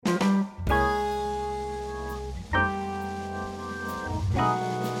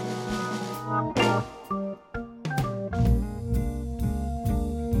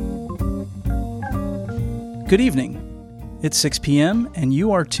Good evening. It's 6 p.m. and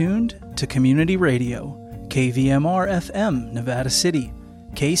you are tuned to Community Radio, KVMR-FM, Nevada City,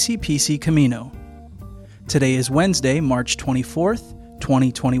 KCPC Camino. Today is Wednesday, March 24th,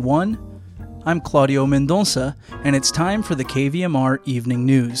 2021. I'm Claudio Mendonça, and it's time for the KVMR Evening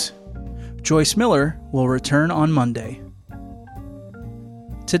News. Joyce Miller will return on Monday.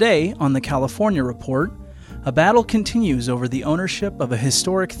 Today, on the California Report, a battle continues over the ownership of a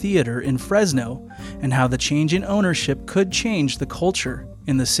historic theater in Fresno and how the change in ownership could change the culture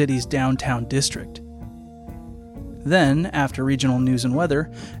in the city's downtown district. Then, after regional news and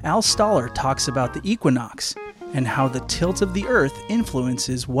weather, Al Stoller talks about the equinox and how the tilt of the Earth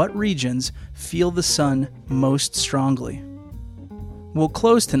influences what regions feel the sun most strongly. We'll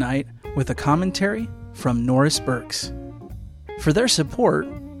close tonight with a commentary from Norris Burks. For their support,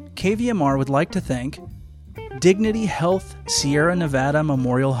 KVMR would like to thank Dignity Health Sierra Nevada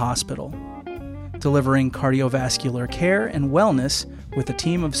Memorial Hospital, delivering cardiovascular care and wellness with a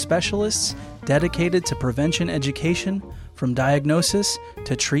team of specialists dedicated to prevention education from diagnosis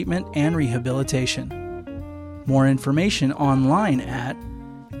to treatment and rehabilitation. More information online at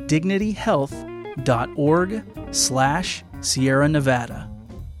dignityhealth.org/Sierra Nevada.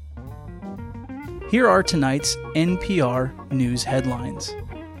 Here are tonight's NPR News headlines.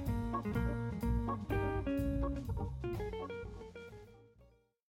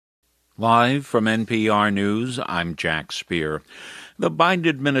 Live from NPR News, I'm Jack Speer. The Biden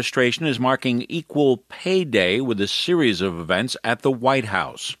administration is marking Equal Pay Day with a series of events at the White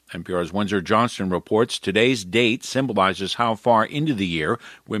House. NPR's Windsor Johnston reports today's date symbolizes how far into the year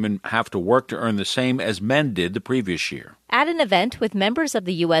women have to work to earn the same as men did the previous year. At an event with members of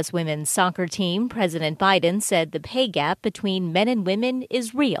the U.S. women's soccer team, President Biden said the pay gap between men and women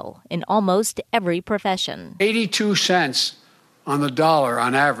is real in almost every profession. 82 cents on the dollar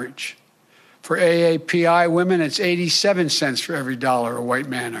on average. For AAPI women, it's 87 cents for every dollar a white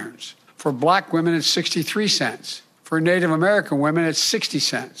man earns. For black women, it's 63 cents. For Native American women, it's 60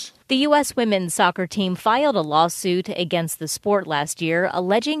 cents. The U.S. women's soccer team filed a lawsuit against the sport last year,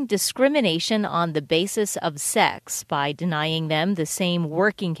 alleging discrimination on the basis of sex by denying them the same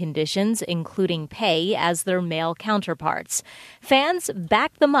working conditions, including pay, as their male counterparts. Fans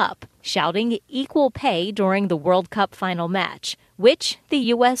backed them up, shouting equal pay during the World Cup final match, which the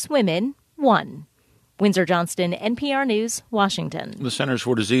U.S. women won. Windsor Johnston, NPR News, Washington. The Centers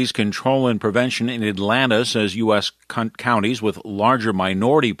for Disease Control and Prevention in Atlanta says U.S. counties with larger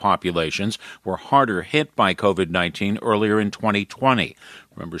minority populations were harder hit by COVID-19 earlier in 2020.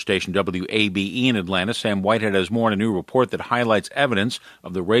 Remember station WABE in Atlanta, Sam Whitehead has more in a new report that highlights evidence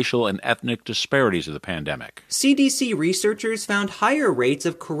of the racial and ethnic disparities of the pandemic. CDC researchers found higher rates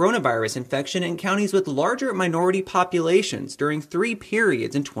of coronavirus infection in counties with larger minority populations during 3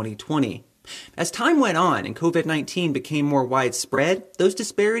 periods in 2020. As time went on and COVID-19 became more widespread, those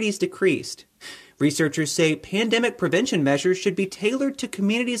disparities decreased. Researchers say pandemic prevention measures should be tailored to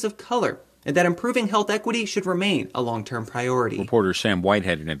communities of color, and that improving health equity should remain a long-term priority. Reporter Sam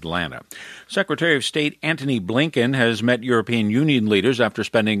Whitehead in Atlanta. Secretary of State Antony Blinken has met European Union leaders after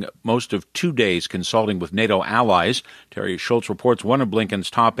spending most of 2 days consulting with NATO allies. Terry Schultz reports one of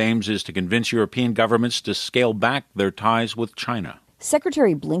Blinken's top aims is to convince European governments to scale back their ties with China.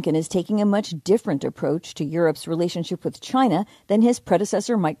 Secretary Blinken is taking a much different approach to Europe's relationship with China than his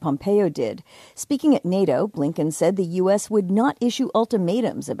predecessor Mike Pompeo did. Speaking at NATO, Blinken said the U.S. would not issue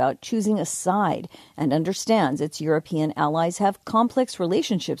ultimatums about choosing a side and understands its European allies have complex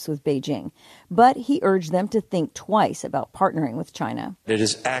relationships with Beijing. But he urged them to think twice about partnering with China. It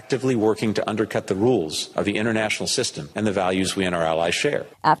is actively working to undercut the rules of the international system and the values we and our allies share.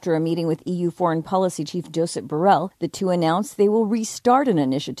 After a meeting with EU Foreign Policy Chief Josep Borrell, the two announced they will restart an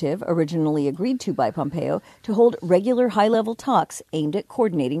initiative originally agreed to by Pompeo to hold regular high-level talks aimed at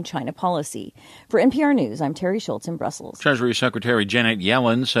coordinating China policy. For NPR News, I'm Terry Schultz in Brussels. Treasury Secretary Janet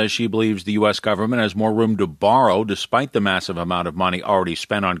Yellen says she believes the U.S. government has more room to borrow despite the massive amount of money already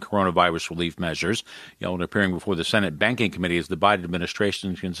spent on coronavirus relief measures. Yellen appearing before the Senate Banking Committee as the Biden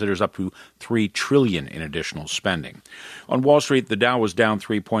administration considers up to $3 trillion in additional spending. On Wall Street, the Dow was down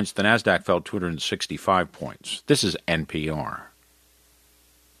 3 points. The Nasdaq fell 265 points. This is NPR.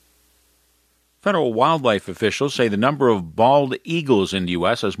 Federal wildlife officials say the number of bald eagles in the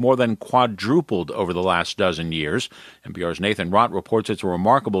U.S. has more than quadrupled over the last dozen years. NPR's Nathan Rott reports it's a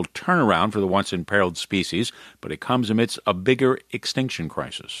remarkable turnaround for the once-imperiled species, but it comes amidst a bigger extinction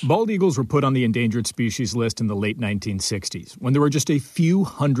crisis. Bald eagles were put on the endangered species list in the late 1960s, when there were just a few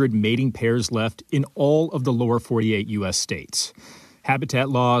hundred mating pairs left in all of the lower 48 U.S. states. Habitat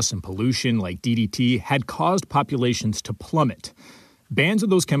loss and pollution like DDT had caused populations to plummet. Bans of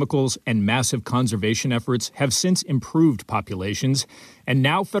those chemicals and massive conservation efforts have since improved populations, and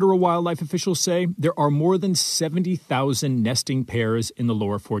now federal wildlife officials say there are more than 70,000 nesting pairs in the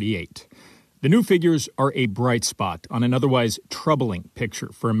lower 48. The new figures are a bright spot on an otherwise troubling picture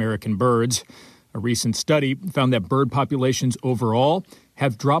for American birds. A recent study found that bird populations overall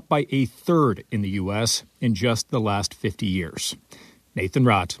have dropped by a third in the U.S. in just the last 50 years. Nathan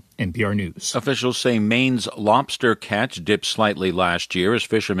Rott, NPR News. Officials say Maine's lobster catch dipped slightly last year as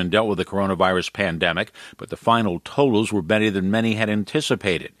fishermen dealt with the coronavirus pandemic, but the final totals were better than many had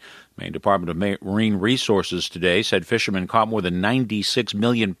anticipated. Maine Department of Marine Resources today said fishermen caught more than 96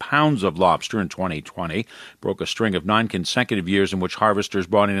 million pounds of lobster in 2020, broke a string of 9 consecutive years in which harvesters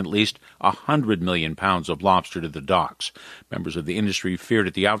brought in at least 100 million pounds of lobster to the docks. Members of the industry feared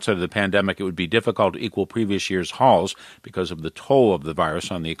at the outset of the pandemic it would be difficult to equal previous year's hauls because of the toll of the virus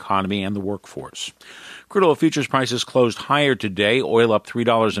on the economy and the workforce. Crude oil futures prices closed higher today, oil up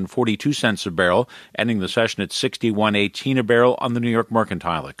 $3.42 a barrel, ending the session at $61.18 a barrel on the New York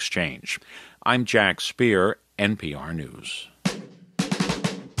Mercantile Exchange. I'm Jack Speer, NPR News.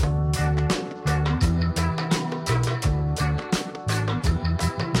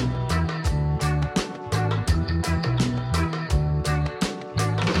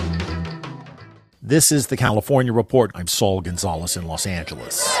 This is the California Report. I'm Saul Gonzalez in Los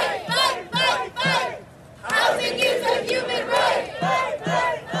Angeles.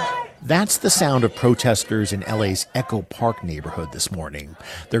 That's the sound of protesters in LA's Echo Park neighborhood this morning.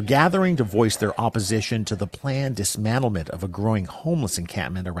 They're gathering to voice their opposition to the planned dismantlement of a growing homeless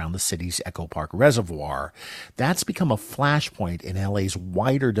encampment around the city's Echo Park Reservoir. That's become a flashpoint in LA's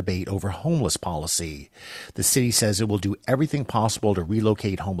wider debate over homeless policy. The city says it will do everything possible to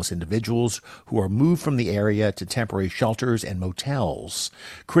relocate homeless individuals who are moved from the area to temporary shelters and motels.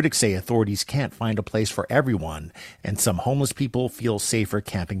 Critics say authorities can't find a place for everyone, and some homeless people feel safer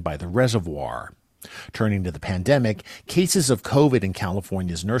camping by the reservoir. Turning to the pandemic, cases of COVID in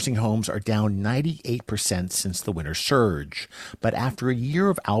California's nursing homes are down 98% since the winter surge. But after a year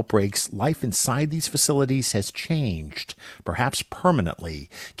of outbreaks, life inside these facilities has changed, perhaps permanently.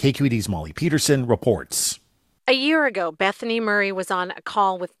 KQED's Molly Peterson reports. A year ago, Bethany Murray was on a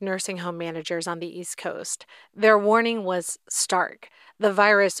call with nursing home managers on the East Coast. Their warning was stark. The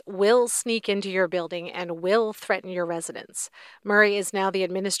virus will sneak into your building and will threaten your residents. Murray is now the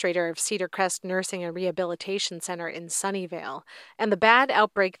administrator of Cedar Crest Nursing and Rehabilitation Center in Sunnyvale, and the bad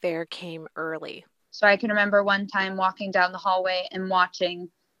outbreak there came early. So I can remember one time walking down the hallway and watching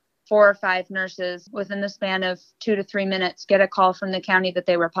 4 or 5 nurses within the span of 2 to 3 minutes get a call from the county that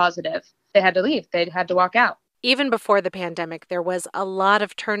they were positive. They had to leave. They had to walk out. Even before the pandemic, there was a lot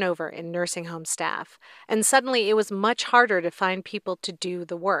of turnover in nursing home staff, and suddenly it was much harder to find people to do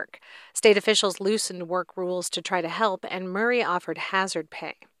the work. State officials loosened work rules to try to help, and Murray offered hazard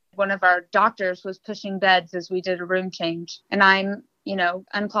pay. One of our doctors was pushing beds as we did a room change, and I'm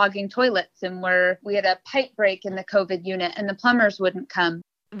unclogging toilets, and we had a pipe break in the COVID unit, and the plumbers wouldn't come.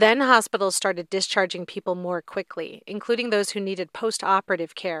 Then hospitals started discharging people more quickly, including those who needed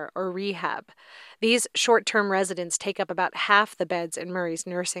post-operative care or rehab. These short-term residents take up about half the beds in Murray's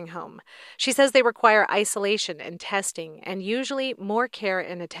nursing home. She says they require isolation and testing and usually more care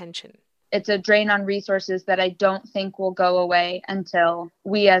and attention. It's a drain on resources that I don't think will go away until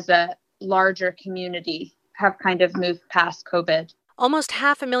we as a larger community have kind of moved past COVID. Almost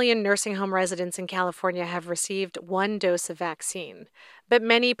 500,000 nursing home residents in California have received 1 dose of vaccine. But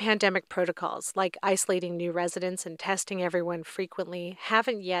many pandemic protocols, like isolating new residents and testing everyone frequently,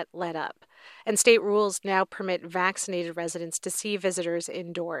 haven't yet let up. And state rules now permit vaccinated residents to see visitors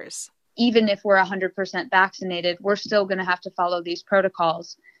indoors. Even if we're 100% vaccinated, we're still going to have to follow these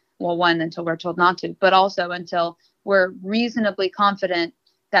protocols. Well, one, until we're told not to, but also until we're reasonably confident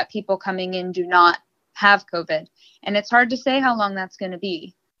that people coming in do not have COVID. And it's hard to say how long that's going to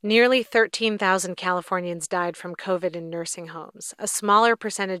be. Nearly 13,000 Californians died from COVID in nursing homes, a smaller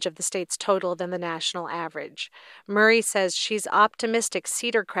percentage of the state's total than the national average. Murray says she's optimistic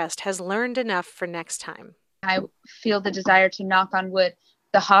Cedar Crest has learned enough for next time. I feel the desire to knock on wood.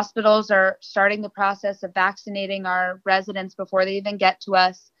 The hospitals are starting the process of vaccinating our residents before they even get to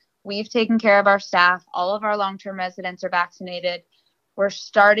us. We've taken care of our staff. All of our long-term residents are vaccinated. We're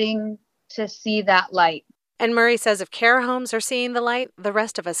starting to see that light. And Murray says if care homes are seeing the light, the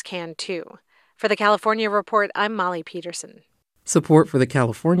rest of us can too. For the California Report, I'm Molly Peterson. Support for the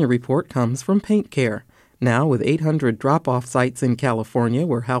California Report comes from Paint Care. Now with 800 drop-off sites in California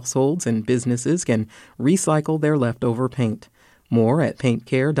where households and businesses can recycle their leftover paint. More at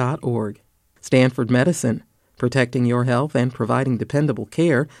paintcare.org. Stanford Medicine, protecting your health and providing dependable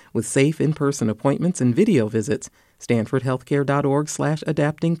care with safe in-person appointments and video visits.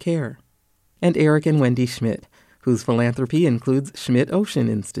 StanfordHealthcare.org/adaptingcare. And Eric and Wendy Schmidt, whose philanthropy includes Schmidt Ocean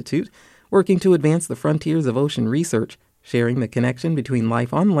Institute, working to advance the frontiers of ocean research, sharing the connection between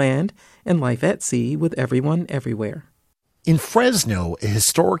life on land and life at sea with everyone everywhere. In Fresno, a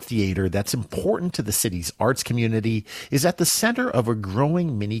historic theater that's important to the city's arts community is at the center of a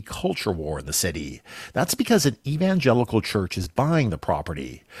growing mini culture war in the city. That's because an evangelical church is buying the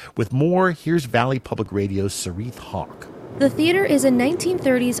property. With more, here's Valley Public Radio's Sarith Hawk. The theater is a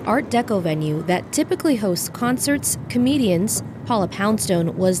 1930s Art Deco venue that typically hosts concerts, comedians, Paula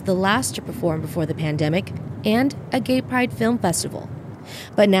Poundstone was the last to perform before the pandemic, and a gay pride film festival.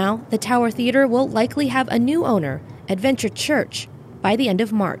 But now, the Tower Theater will likely have a new owner, Adventure Church, by the end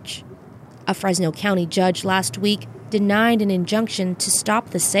of March. A Fresno County judge last week denied an injunction to stop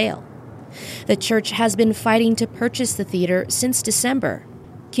the sale. The church has been fighting to purchase the theater since December.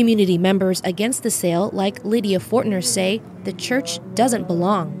 Community members against the sale, like Lydia Fortner, say the church doesn't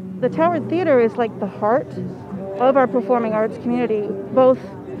belong. The Tower Theater is like the heart of our performing arts community, both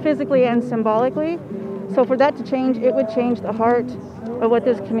physically and symbolically. So for that to change, it would change the heart of what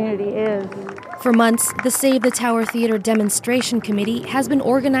this community is. For months, the Save the Tower Theater Demonstration Committee has been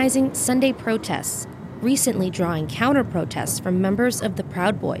organizing Sunday protests, recently drawing counter-protests from members of the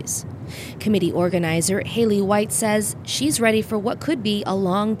Proud Boys. Committee organizer Haley White says she's ready for what could be a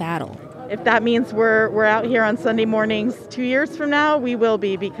long battle. If that means we're out here on Sunday mornings 2 years from now, we will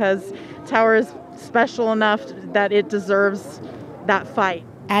be, because Tower is special enough that it deserves that fight.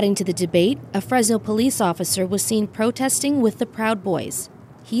 Adding to the debate, a Fresno police officer was seen protesting with the Proud Boys.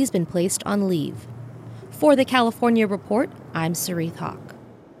 He's been placed on leave. For the California Report, I'm Sarith Hawk.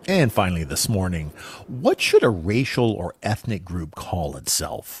 And finally this morning, what should a racial or ethnic group call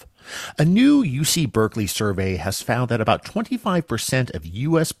itself? A new UC Berkeley survey has found that about 25% of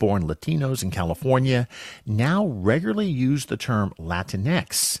U.S.-born Latinos in California now regularly use the term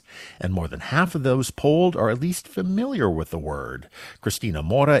Latinx, and more than half of those polled are at least familiar with the word. Christina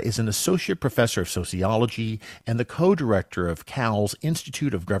Mora is an associate professor of sociology and the co-director of Cal's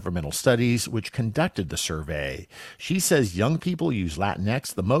Institute of Governmental Studies, which conducted the survey. She says young people use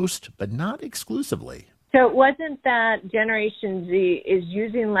Latinx the most, but not exclusively. So it wasn't that Generation Z is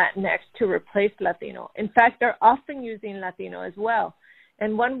using Latinx to replace Latino. In fact, they're often using Latino as well.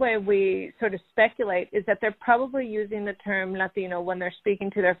 And one way we sort of speculate is that they're probably using the term Latino when they're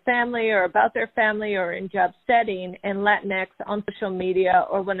speaking to their family or about their family or in job setting, and Latinx on social media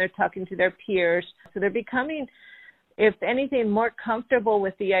or when they're talking to their peers. So they're becoming, if anything, more comfortable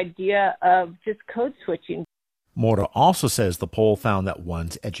with the idea of just code switching. Mora also says the poll found that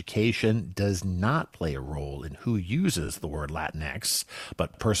one's education does not play a role in who uses the word Latinx,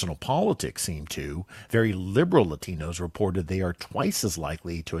 but personal politics seem to. Very liberal Latinos reported they are twice as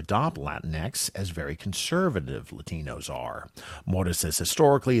likely to adopt Latinx as very conservative Latinos are. Mora says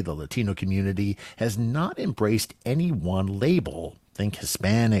historically the Latino community has not embraced any one label. Think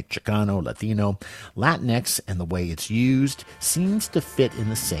Hispanic, Chicano, Latino. Latinx and the way it's used seems to fit in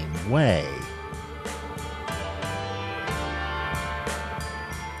the same way.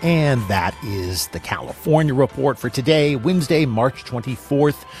 And that is the California Report for today, Wednesday, March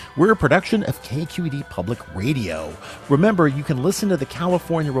 24th. We're a production of KQED Public Radio. Remember, you can listen to the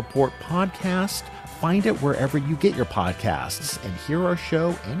California Report podcast. Find it wherever you get your podcasts and hear our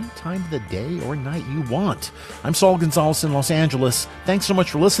show any time of the day or night you want. I'm Saul Gonzalez in Los Angeles. Thanks so much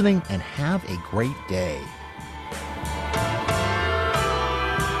for listening and have a great day.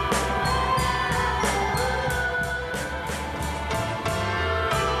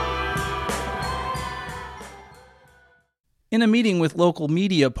 In a meeting with local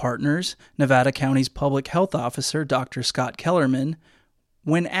media partners, Nevada County's public health officer, Dr. Scott Kellerman,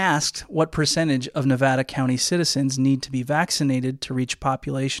 when asked what percentage of Nevada County citizens need to be vaccinated to reach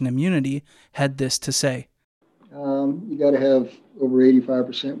population immunity, had this to say. You got to have over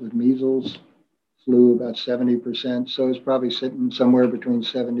 85% with measles, flu about 70%, so it's probably sitting somewhere between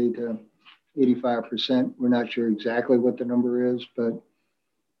 70 to 85%. We're not sure exactly what the number is, but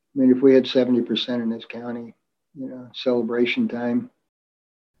I mean, if we had 70% in this county, celebration time.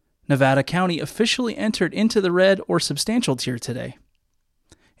 Nevada County officially entered into the red or substantial tier today.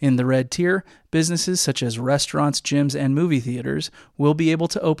 In the red tier, businesses such as restaurants, gyms, and movie theaters will be able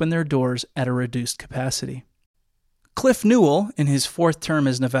to open their doors at a reduced capacity. Cliff Newell, in his fourth term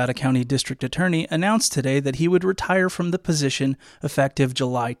as Nevada County District Attorney, announced today that he would retire from the position effective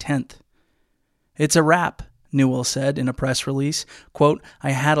July 10th. It's a wrap, Newell said in a press release, quote,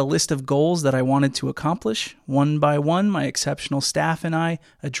 "I had a list of goals that I wanted to accomplish. One by one, my exceptional staff and I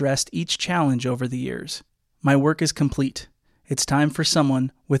addressed each challenge over the years. My work is complete. It's time for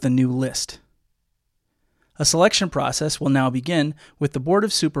someone with a new list." A selection process will now begin, with the Board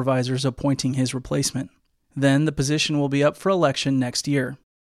of Supervisors appointing his replacement. Then the position will be up for election next year.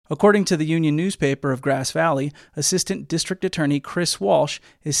 According to the Union newspaper of Grass Valley, Assistant District Attorney Chris Walsh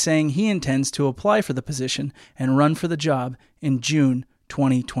is saying he intends to apply for the position and run for the job in June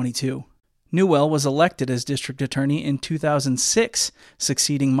 2022. Newell was elected as District Attorney in 2006,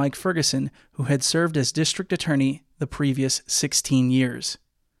 succeeding Mike Ferguson, who had served as District Attorney the previous 16 years.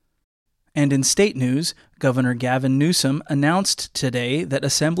 And in state news, Governor Gavin Newsom announced today that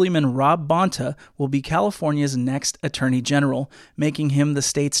Assemblyman Rob Bonta will be California's next Attorney General, making him the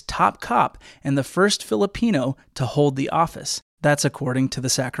state's top cop and the first Filipino to hold the office. That's according to the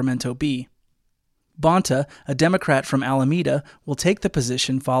Sacramento Bee. Bonta, a Democrat from Alameda, will take the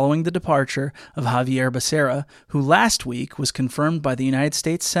position following the departure of Javier Becerra, who last week was confirmed by the United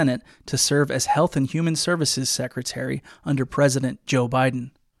States Senate to serve as Health and Human Services Secretary under President Joe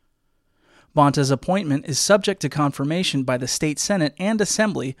Biden. Bonta's appointment is subject to confirmation by the state Senate and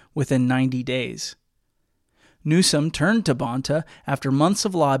Assembly within 90 days. Newsom turned to Bonta after months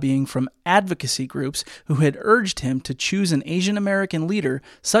of lobbying from advocacy groups who had urged him to choose an Asian American leader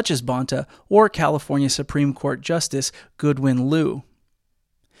such as Bonta or California Supreme Court Justice Goodwin Liu.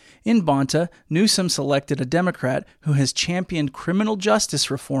 In Bonta, Newsom selected a Democrat who has championed criminal justice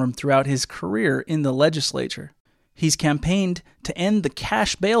reform throughout his career in the legislature. He's campaigned to end the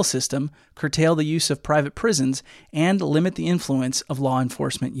cash bail system, curtail the use of private prisons, and limit the influence of law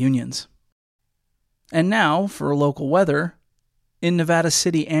enforcement unions. And now for local weather. In Nevada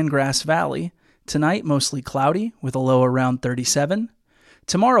City and Grass Valley, tonight mostly cloudy with a low around 37.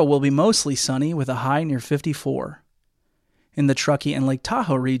 Tomorrow will be mostly sunny with a high near 54. In the Truckee and Lake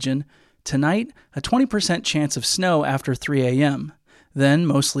Tahoe region, tonight a 20% chance of snow after 3 a.m., then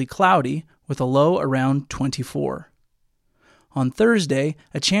mostly cloudy with a low around 24. On Thursday,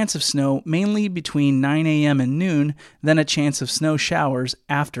 a chance of snow mainly between 9 a.m. and noon, then a chance of snow showers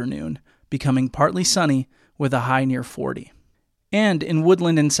after noon, becoming partly sunny with a high near 40. And in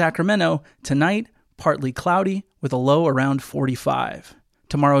Woodland and Sacramento, tonight, partly cloudy with a low around 45.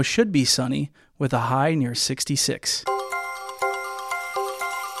 Tomorrow should be sunny with a high near 66.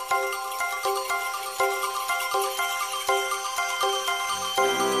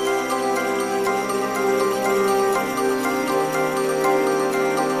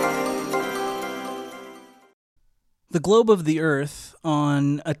 The globe of the earth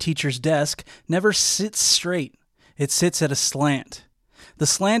on a teacher's desk never sits straight. It sits at a slant. The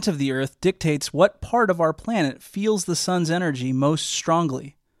slant of the earth dictates what part of our planet feels the sun's energy most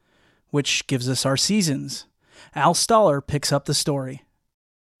strongly, which gives us our seasons. Al Stoller picks up the story.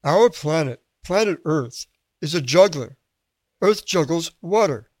 Our planet, planet Earth, is a juggler. Earth juggles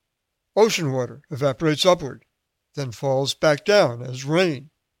water. Ocean water evaporates upward, then falls back down as rain.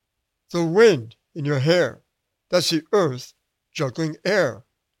 The wind in your hair, that's the Earth juggling air.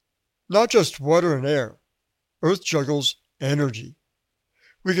 Not just water and air. Earth juggles energy.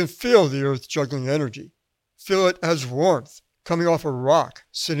 We can feel the Earth juggling energy. Feel it as warmth coming off a rock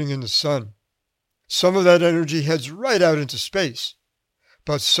sitting in the sun. Some of that energy heads right out into space.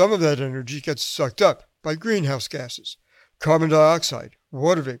 But some of that energy gets sucked up by greenhouse gases, carbon dioxide,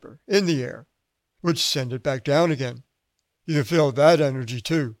 water vapor in the air, which send it back down again. You can feel that energy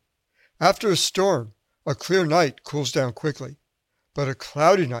too. After a storm, a clear night cools down quickly, but a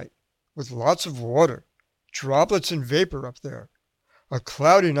cloudy night with lots of water, droplets and vapor up there. A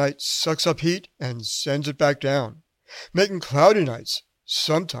cloudy night sucks up heat and sends it back down, making cloudy nights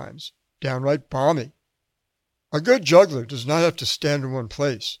sometimes downright balmy. A good juggler does not have to stand in one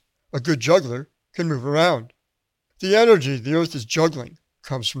place. A good juggler can move around. The energy the Earth is juggling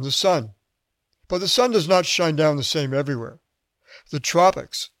comes from the sun. But the sun does not shine down the same everywhere. The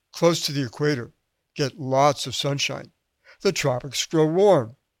tropics, close to the equator, get lots of sunshine. The tropics grow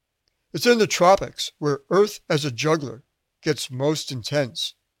warm. It's in the tropics where Earth as a juggler gets most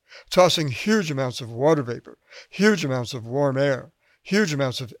intense, tossing huge amounts of water vapor, huge amounts of warm air, huge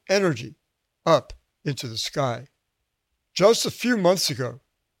amounts of energy up into the sky. Just a few months ago,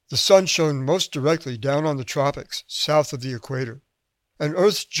 the sun shone most directly down on the tropics south of the equator, and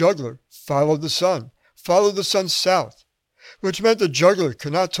Earth's juggler followed the sun south, which meant the juggler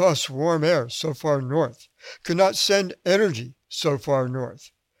could not toss warm air so far north, could not send energy so far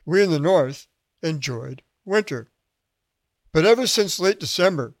north. We in the north enjoyed winter. But ever since late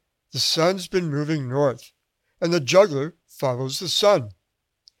December, the sun's been moving north, and the juggler follows the sun.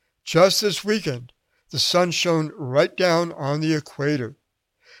 Just this weekend, the sun shone right down on the equator.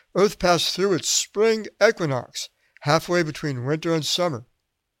 Earth passed through its spring equinox, halfway between winter and summer,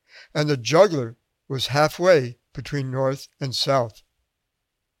 and the juggler was halfway between north and south.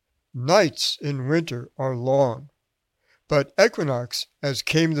 Nights in winter are long. But equinox, as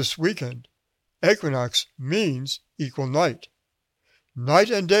came this weekend, equinox means equal night. Night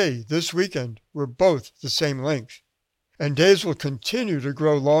and day this weekend were both the same length, and days will continue to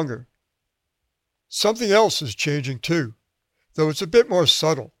grow longer. Something else is changing too, though it's a bit more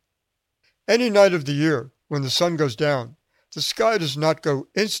subtle. Any night of the year, when the sun goes down, the sky does not go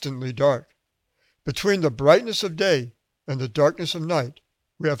instantly dark. Between the brightness of day and the darkness of night,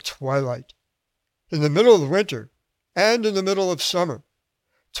 we have twilight. In the middle of winter and in the middle of summer,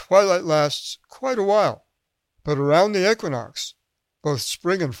 twilight lasts quite a while. But around the equinox, both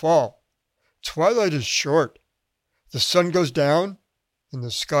spring and fall, twilight is short. The sun goes down and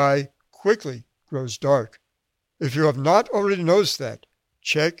the sky quickly grows dark. If you have not already noticed that,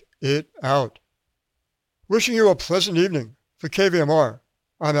 check it out. Wishing you a pleasant evening. For KVMR,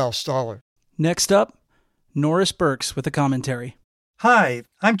 I'm Al Stoller. Next up, Norris Burks with a commentary. Hi,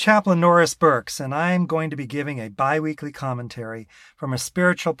 I'm Chaplain Norris Burks, and I'm going to be giving a bi-weekly commentary from a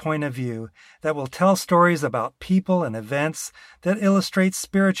spiritual point of view that will tell stories about people and events that illustrate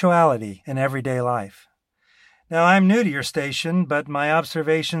spirituality in everyday life. Now, I'm new to your station, but my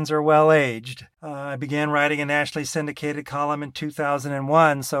observations are well-aged. I began writing a nationally syndicated column in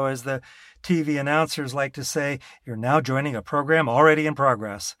 2001, so as the TV announcers like to say, you're now joining a program already in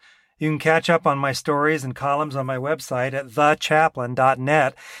progress. You can catch up on my stories and columns on my website at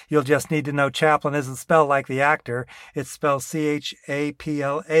thechaplain.net. You'll just need to know Chaplain isn't spelled like the actor. It's spelled Chaplain.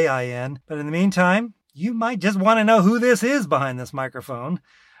 But in the meantime, you might just want to know who this is behind this microphone.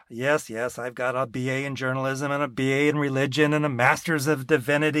 Yes, I've got a BA in journalism and a BA in religion and a Master's of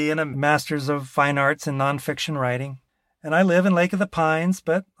Divinity and a Master's of Fine Arts in nonfiction writing. And I live in Lake of the Pines,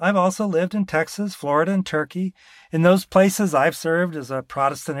 but I've also lived in Texas, Florida, and Turkey. In those places, I've served as a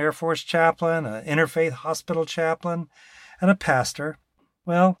Protestant Air Force chaplain, an interfaith hospital chaplain, and a pastor.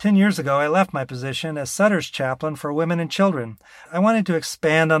 Well, 10 years ago, I left my position as Sutter's chaplain for women and children. I wanted to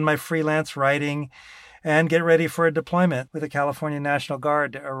expand on my freelance writing and get ready for a deployment with the California National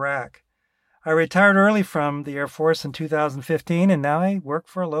Guard to Iraq. I retired early from the Air Force in 2015, and now I work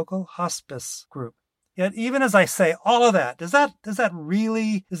for a local hospice group. Yet even as I say all of that, does that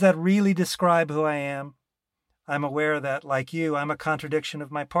really describe who I am? I'm aware that, like you, I'm a contradiction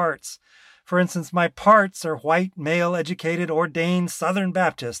of my parts. For instance, my parts are white, male, educated, ordained Southern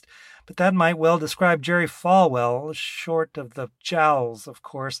Baptist, but that might well describe Jerry Falwell, short of the jowls, of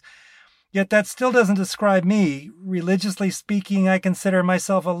course. Yet that still doesn't describe me. Religiously speaking, I consider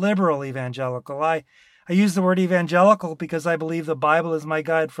myself a liberal evangelical. I use the word evangelical because I believe the Bible is my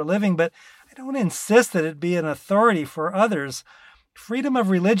guide for living, but I don't insist that it be an authority for others. Freedom of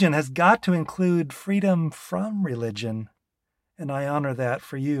religion has got to include freedom from religion, and I honor that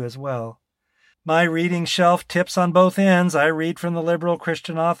for you as well. My reading shelf tips on both ends. I read from the liberal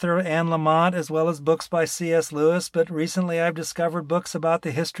Christian author Anne Lamott as well as books by C.S. Lewis, but recently I've discovered books about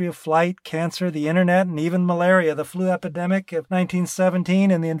the history of flight, cancer, the internet, and even malaria, the flu epidemic of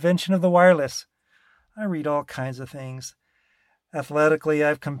 1917, and the invention of the wireless. I read all kinds of things. Athletically,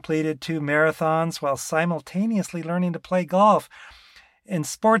 I've completed 2 marathons while simultaneously learning to play golf. In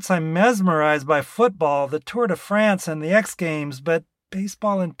sports, I'm mesmerized by football, the Tour de France, and the X Games, but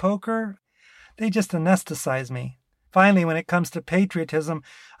baseball and poker, they just anesthetize me. Finally, when it comes to patriotism,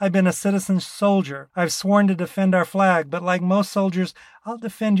 I've been a citizen soldier. I've sworn to defend our flag, but like most soldiers, I'll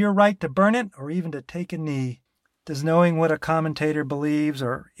defend your right to burn it or even to take a knee. Does knowing what a commentator believes,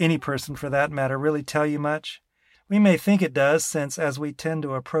 or any person for that matter, really tell you much? We may think it does, since as we tend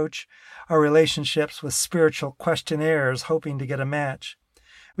to approach our relationships with spiritual questionnaires hoping to get a match,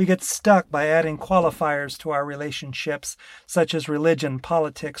 we get stuck by adding qualifiers to our relationships, such as religion,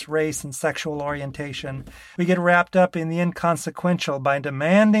 politics, race, and sexual orientation. We get wrapped up in the inconsequential by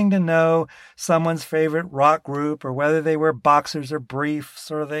demanding to know someone's favorite rock group, or whether they wear boxers or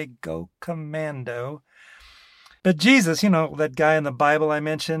briefs, or they go commando. But Jesus, that guy in the Bible I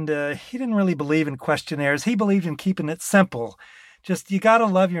mentioned, he didn't really believe in questionnaires. He believed in keeping it simple. Just, you gotta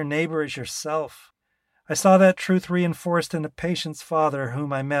love your neighbor as yourself. I saw that truth reinforced in a patient's father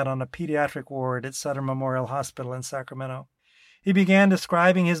whom I met on a pediatric ward at Sutter Memorial Hospital in Sacramento. He began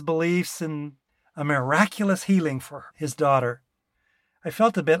describing his beliefs in a miraculous healing for his daughter. I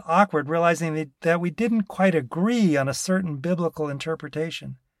felt a bit awkward realizing that we didn't quite agree on a certain biblical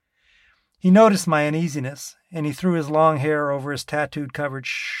interpretation. He noticed my uneasiness, and he threw his long hair over his tattooed-covered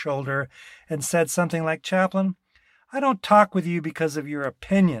shoulder and said something like, "Chaplain, I don't talk with you because of your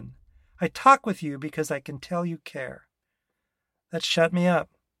opinion. I talk with you because I can tell you care." That shut me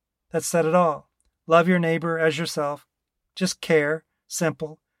up. That said it all. Love your neighbor as yourself. Just care.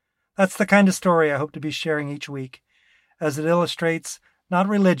 Simple. That's the kind of story I hope to be sharing each week, as it illustrates not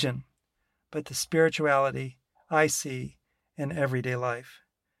religion, but the spirituality I see in everyday life.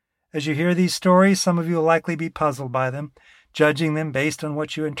 As you hear these stories, some of you will likely be puzzled by them, judging them based on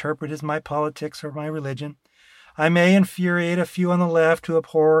what you interpret as my politics or my religion. I may infuriate a few on the left who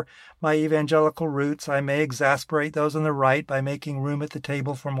abhor my evangelical roots. I may exasperate those on the right by making room at the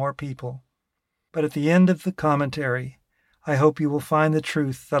table for more people. But at the end of the commentary, I hope you will find the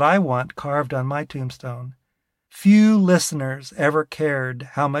truth that I want carved on my tombstone. Few listeners ever cared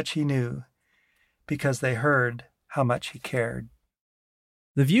how much he knew, because they heard how much he cared.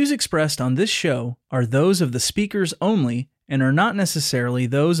 The views expressed on this show are those of the speakers only and are not necessarily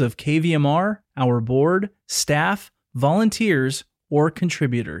those of KVMR, our board, staff, volunteers, or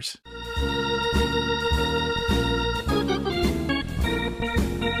contributors.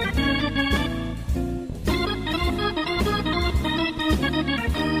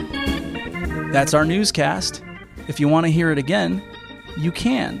 That's our newscast. If you want to hear it again, you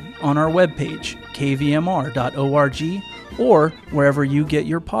can on our webpage, kvmr.org, or wherever you get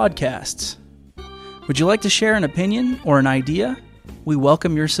your podcasts. Would you like to share an opinion or an idea? We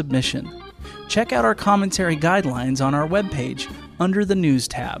welcome your submission. Check out our commentary guidelines on our webpage under the News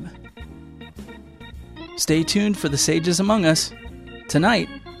tab. Stay tuned for the Sages Among Us. Tonight,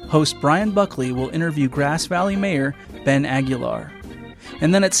 host Brian Buckley will interview Grass Valley Mayor Ben Aguilar.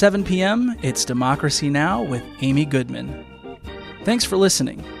 And then at 7 p.m., it's Democracy Now! With Amy Goodman. Thanks for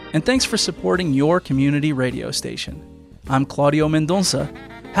listening, and thanks for supporting your community radio station. I'm Claudio Mendonça.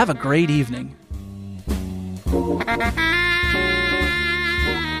 Have a great evening.